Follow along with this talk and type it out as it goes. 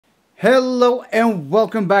Hello and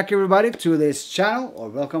welcome back everybody to this channel, or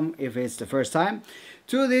welcome if it's the first time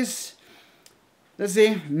to this, let's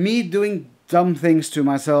see, me doing dumb things to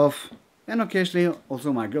myself and occasionally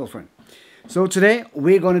also my girlfriend. So today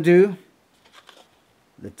we're gonna do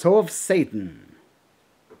the toe of Satan.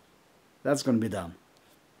 That's gonna be dumb.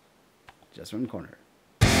 Just around the corner.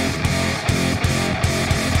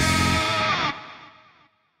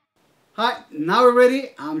 Hi, now we're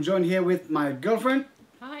ready. I'm joined here with my girlfriend.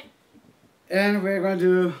 Hi. And we're going to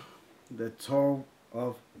do the toe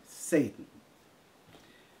of Satan,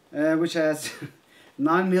 which has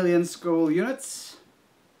 9 million scroll units.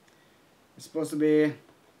 It's supposed to be,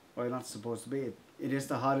 well, not supposed to be, it is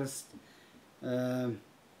the hottest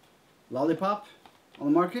lollipop on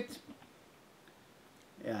the market.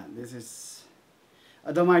 Yeah, this is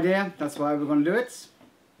a dumb idea, that's why we're going to do it.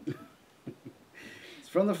 It's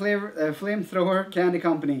from the Flamethrower Candy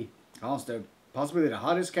Company. Possibly the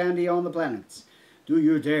hottest candy on the planet. Do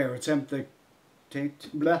you dare attempt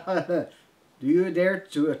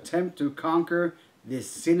to conquer this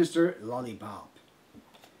sinister lollipop?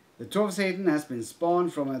 The toe of Satan has been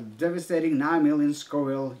spawned from a devastating 9 million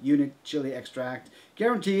Scoville unit chili extract,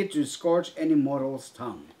 guaranteed to scorch any mortal's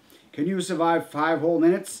tongue. Can you survive 5 whole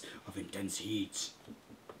minutes of intense heat?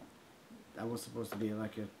 That was supposed to be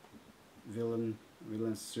like a villain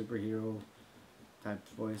superhero type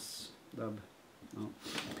voice dub. No.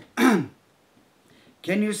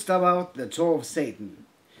 Can you stub out the toe of Satan?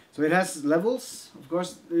 So it has levels. Of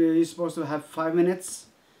course, you're supposed to have 5 minutes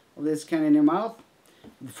of this candy in your mouth.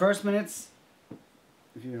 The first minutes,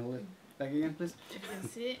 if you hold it back again, please. You can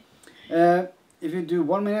see. If you do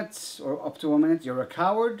 1 minute or up to 1 minute, you're a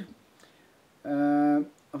coward.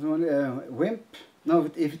 Up to wimp.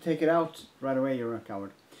 No, if you take it out right away, you're a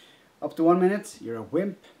coward. Up to 1 minute, you're a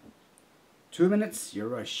wimp. 2 minutes,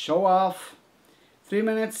 you're a show-off. 3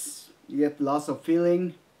 minutes, you get loss of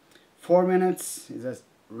feeling. 4 minutes, it says,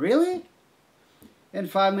 really? And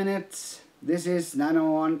 5 minutes, this is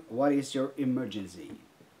 901, what is your emergency?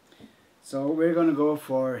 So we're gonna go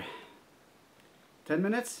for 10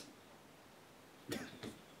 minutes.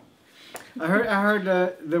 I heard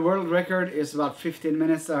the world record is about 15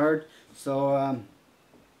 minutes, I heard. So I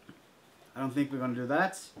don't think we're gonna do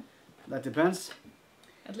that. That depends.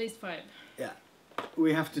 At least 5. Yeah,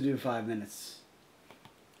 we have to do 5 minutes.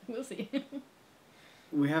 We'll see.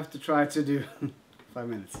 We have to try to do 5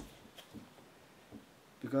 minutes.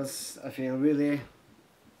 Because I feel really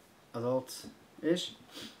adult-ish.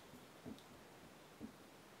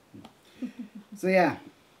 So yeah,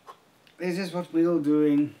 this is what we'll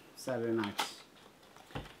doing Saturday nights.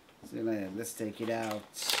 So let's take it out.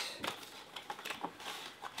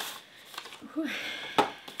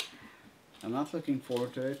 I'm not looking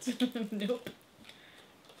forward to it. Nope.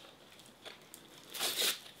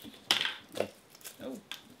 Oh,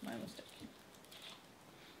 my mistake.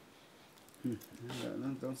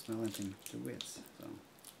 Don't smell anything too weird. So.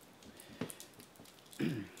 I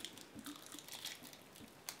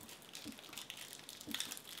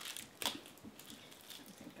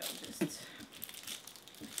think I'll just...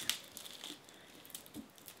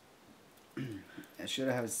 I should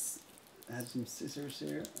have had some scissors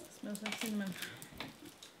here. Smells like cinnamon.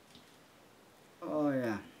 Oh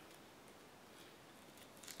yeah.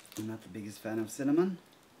 I'm not the biggest fan of cinnamon.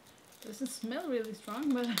 Doesn't smell really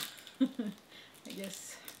strong, but I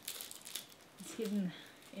guess it's hidden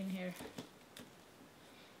in here.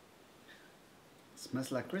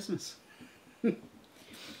 Smells like Christmas.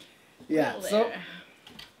 Yeah, Well, so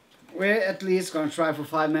we're at least gonna try for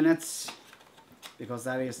 5 minutes because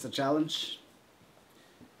that is the challenge.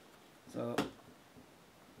 So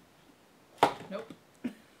nope.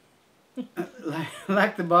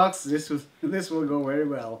 like the box, this will go very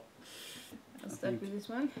well. I'll start with this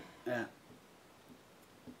one. Yeah.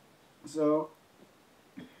 So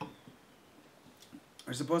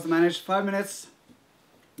we're supposed to manage 5 minutes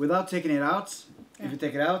without taking it out. Yeah. If you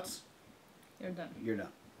take it out, You're done. you're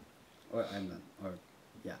done. Or I'm done. Or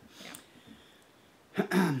yeah.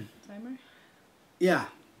 Timer? Yeah.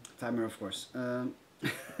 Timer, of course. I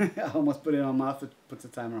almost put it on my mouth to put the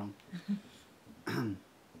timer on.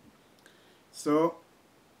 So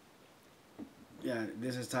yeah,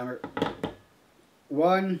 this is timer.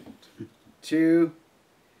 1, 2,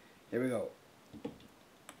 here we go.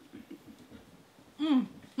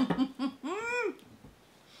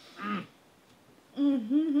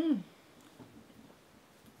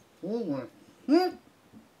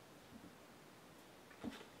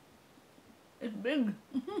 It's big.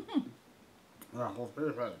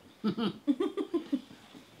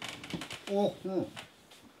 Oh.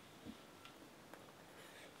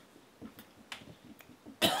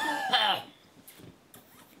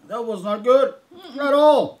 That was not good at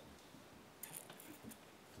all.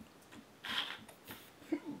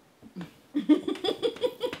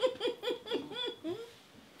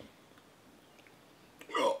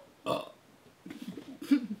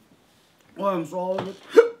 Oh, I'm swallowing it.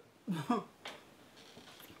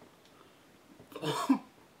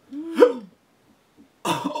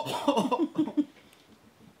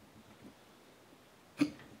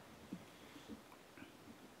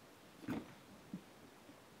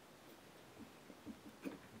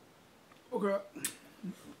 Okay.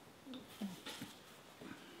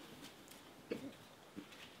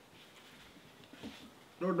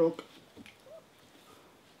 No dog.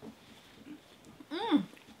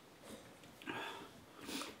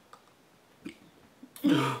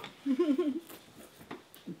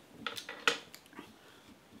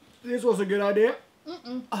 This was a good idea.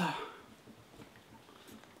 Oh.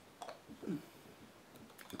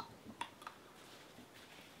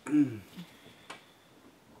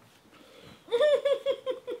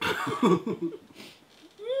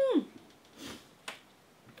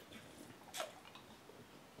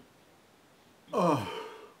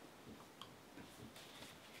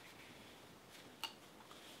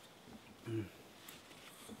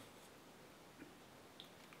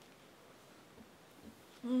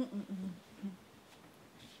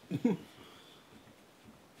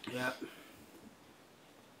 Yeah.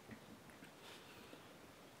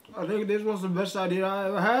 I think this was the best idea I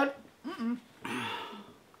ever had.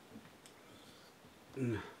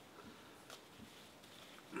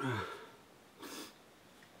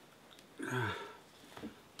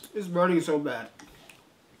 It's burning so bad.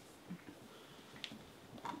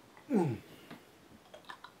 Woo!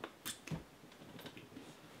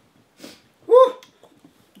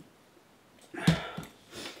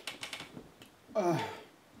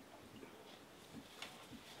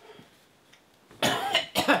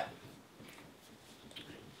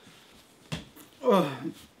 Oh,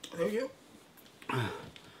 thank you.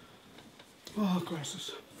 Oh,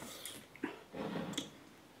 crisis.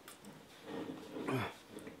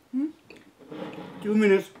 2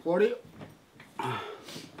 minutes 40.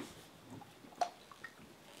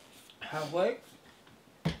 Halfway.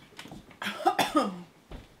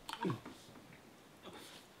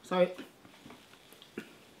 Sorry.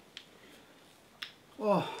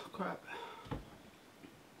 Oh, crap.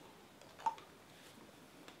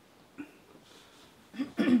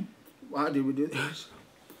 Why did we do this?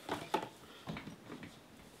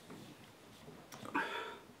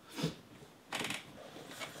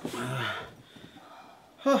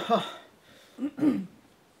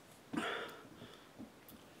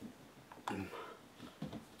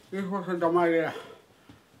 This was a dumb idea.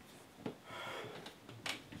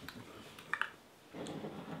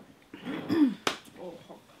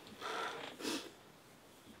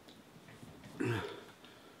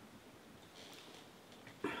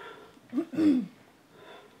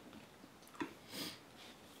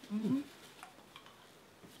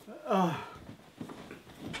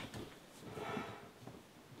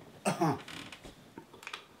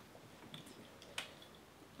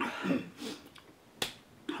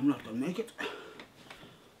 I'm not gonna make it.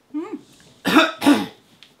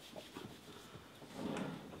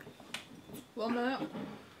 One minute.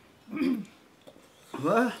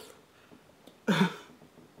 What? I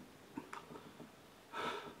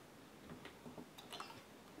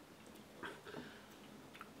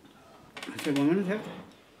said 1 minute, yeah?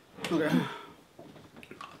 Okay.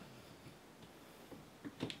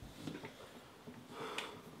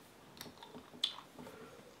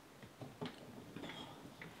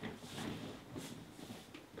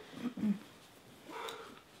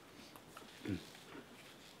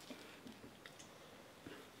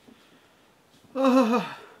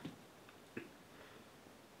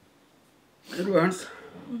 It burns.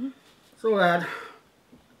 So bad.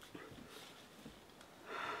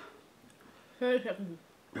 30 seconds.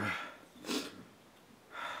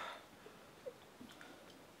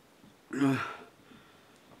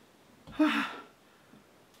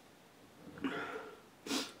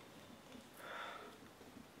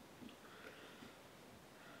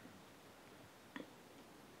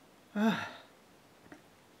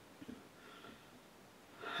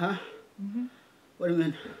 Huh? What do you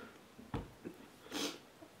mean?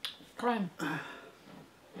 Crime.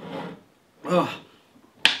 Oh.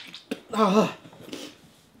 Oh.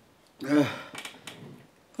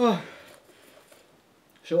 Oh.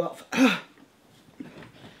 Show off.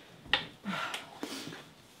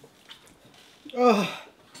 Oh.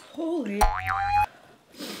 Holy.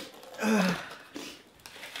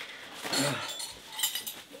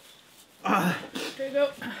 There you go.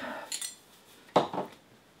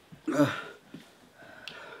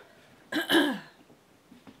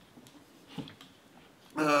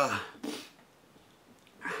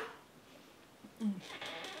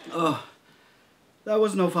 Oh, that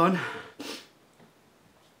was no fun.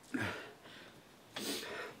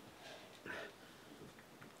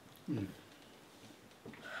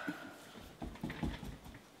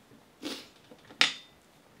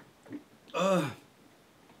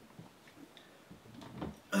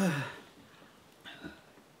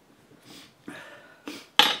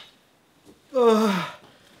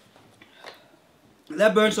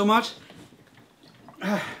 That burned so much.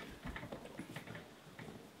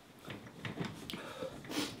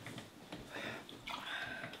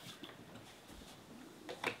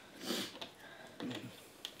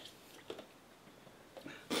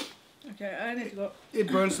 Okay, I need to go.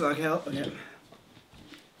 It burns like hell.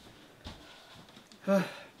 Okay.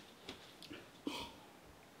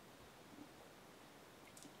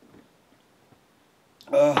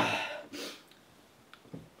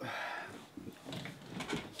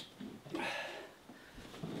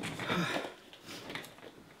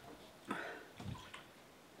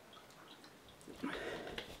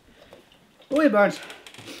 Oh, it burns.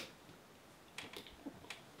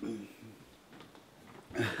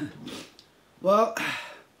 Well,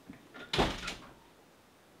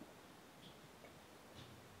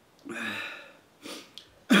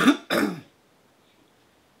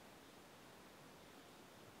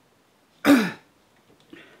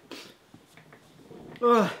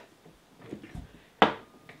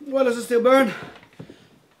 why does it still burn?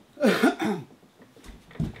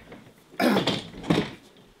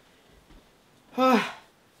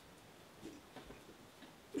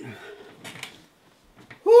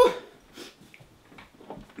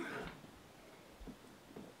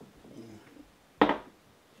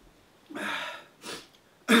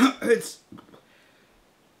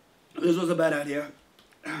 This was a bad idea.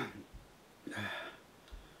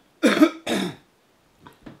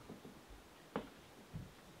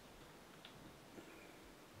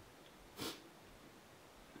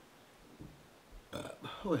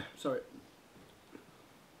 Oh, yeah, sorry.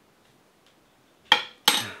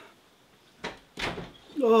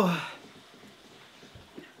 Oh,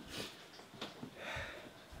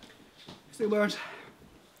 still burns.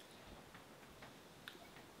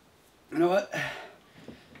 You know what?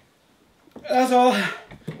 That's all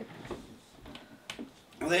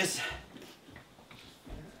of this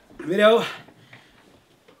video.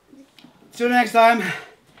 See you next time.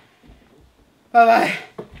 Bye bye.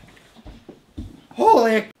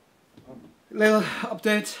 Holy little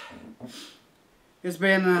update. It's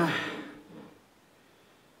been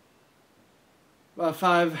about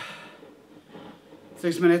 5-6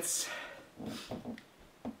 minutes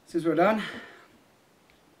since we're done.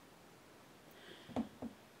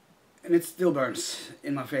 And it still burns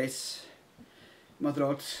in my face, my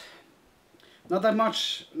throat. Not that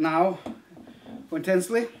much now,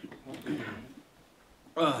 intensely.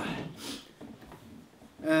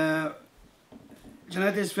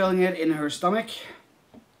 Jeanette is feeling it in her stomach.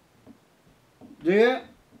 Do you?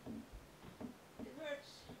 It hurts.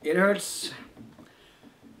 It hurts.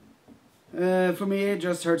 For me, it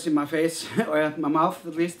just hurts in my face, or my mouth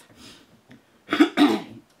at least.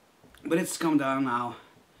 But it's come down now.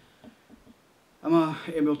 I'm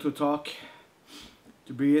able to talk,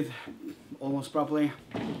 to breathe almost properly.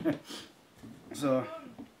 So,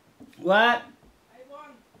 what? I won.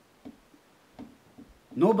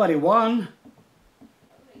 Nobody won.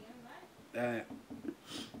 But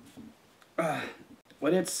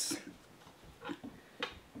it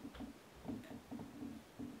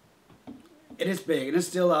is big and it's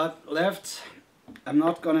still out left. I'm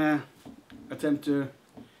not gonna attempt to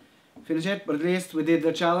finish it, but at least we did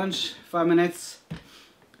the challenge. 5 minutes.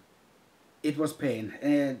 It was pain,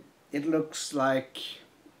 and it looks like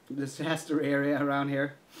disaster area around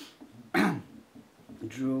here.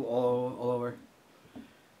 Drool all over.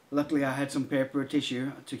 Luckily I had some paper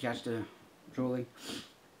tissue to catch the drooling.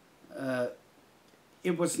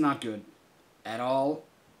 It was not good at all.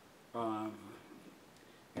 Yeah,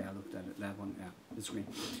 I looked at it, that one, yeah, the screen.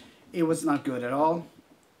 It was not good at all.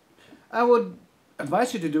 I would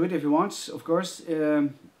advise you to do it if you want, of course.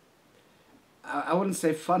 I wouldn't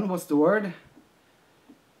say fun was the word,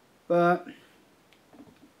 but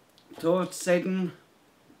towards Satan,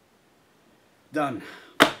 done.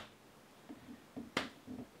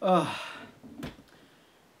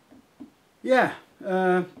 Yeah,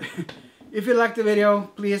 if you liked the video,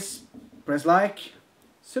 please press like,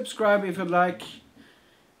 subscribe if you'd like,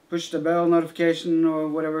 push the bell notification or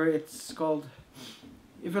whatever it's called,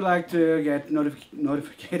 if you'd like to get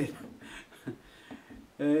notified.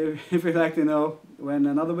 if you'd like to know when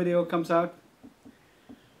another video comes out.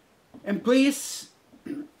 And please,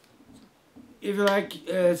 if you like,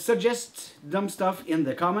 suggest dumb stuff in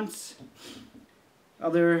the comments.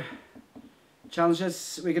 Other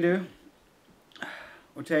challenges we could do.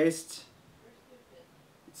 Or taste.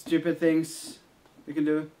 Stupid things we can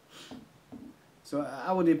do. So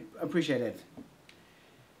I would appreciate it.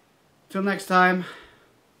 Till next time.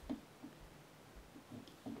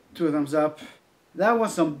 2 thumbs up. That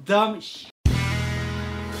was some dumb shit.